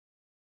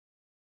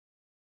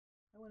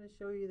I want to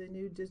show you the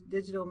new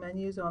digital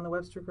menus on the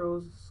Webster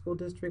Groves School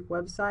District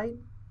website.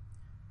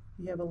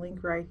 You have a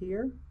link right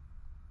here.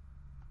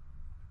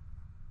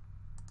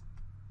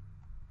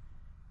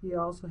 You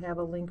also have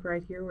a link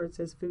right here where it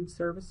says food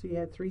service, so you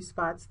have 3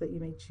 spots that you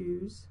may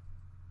choose.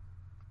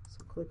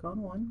 So click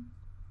on one.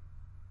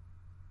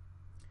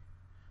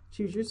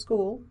 Choose your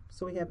school.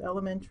 So we have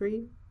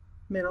elementary,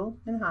 middle,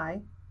 and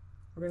high.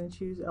 We're going to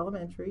choose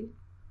elementary.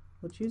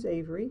 We'll choose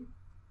Avery.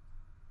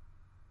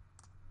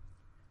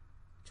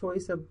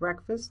 Choice of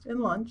breakfast and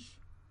lunch.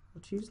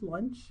 We'll choose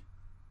lunch.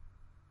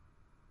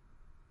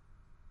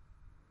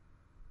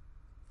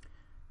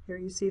 Here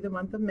you see the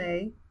month of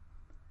May.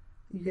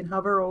 You can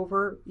hover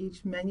over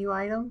each menu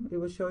item. It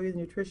will show you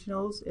the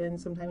nutritionals, and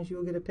sometimes you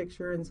will get a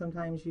picture and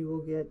sometimes you will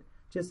get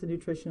just the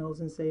nutritionals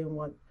and saying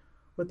what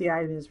the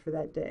item is for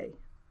that day.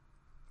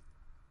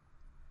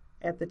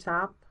 At the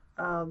top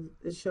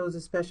it shows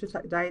a special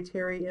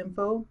dietary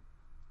info.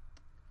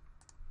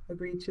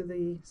 Agree to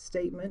the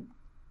statement.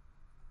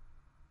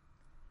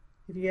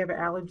 If you have an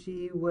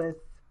allergy with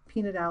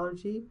peanut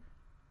allergy,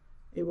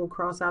 it will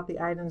cross out the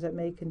items that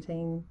may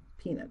contain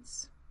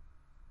peanuts.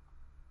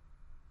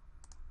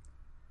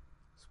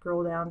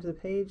 Scroll down to the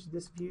page.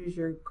 This views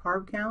your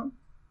carb count.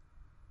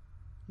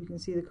 You can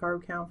see the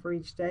carb count for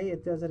each day.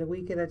 It does it a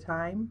week at a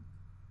time.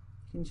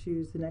 You can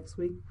choose the next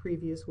week,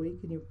 previous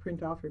week, and you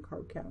print off your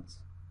carb counts.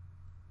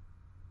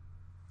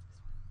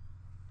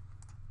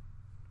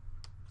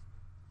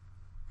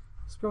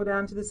 Scroll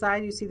down to the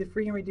side, you see the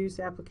free and reduced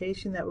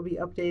application that will be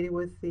updated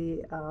with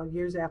the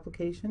year's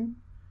application.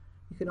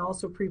 You can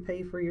also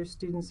prepay for your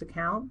student's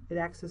account. It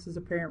accesses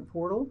a parent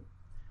portal.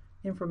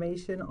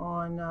 Information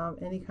on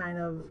any kind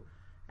of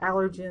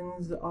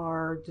allergens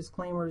or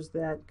disclaimers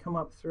that come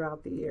up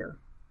throughout the year.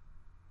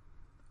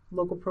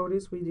 Local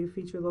produce, we do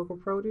feature local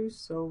produce,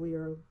 so we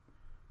are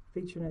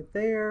featuring it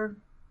there.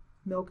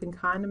 Milk and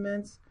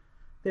condiments,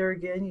 there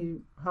again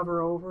you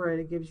hover over it,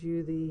 it gives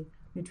you the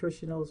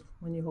nutritionals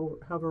when you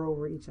hover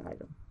over each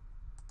item.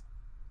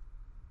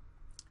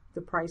 The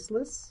price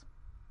lists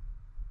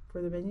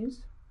for the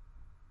menus.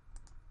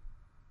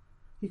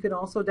 You can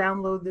also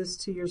download this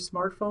to your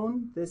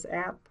smartphone, this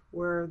app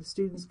where the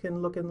students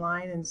can look in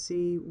line and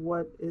see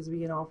what is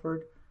being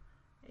offered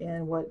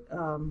and what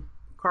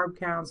carb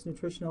counts,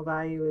 nutritional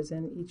value is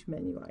in each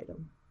menu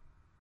item.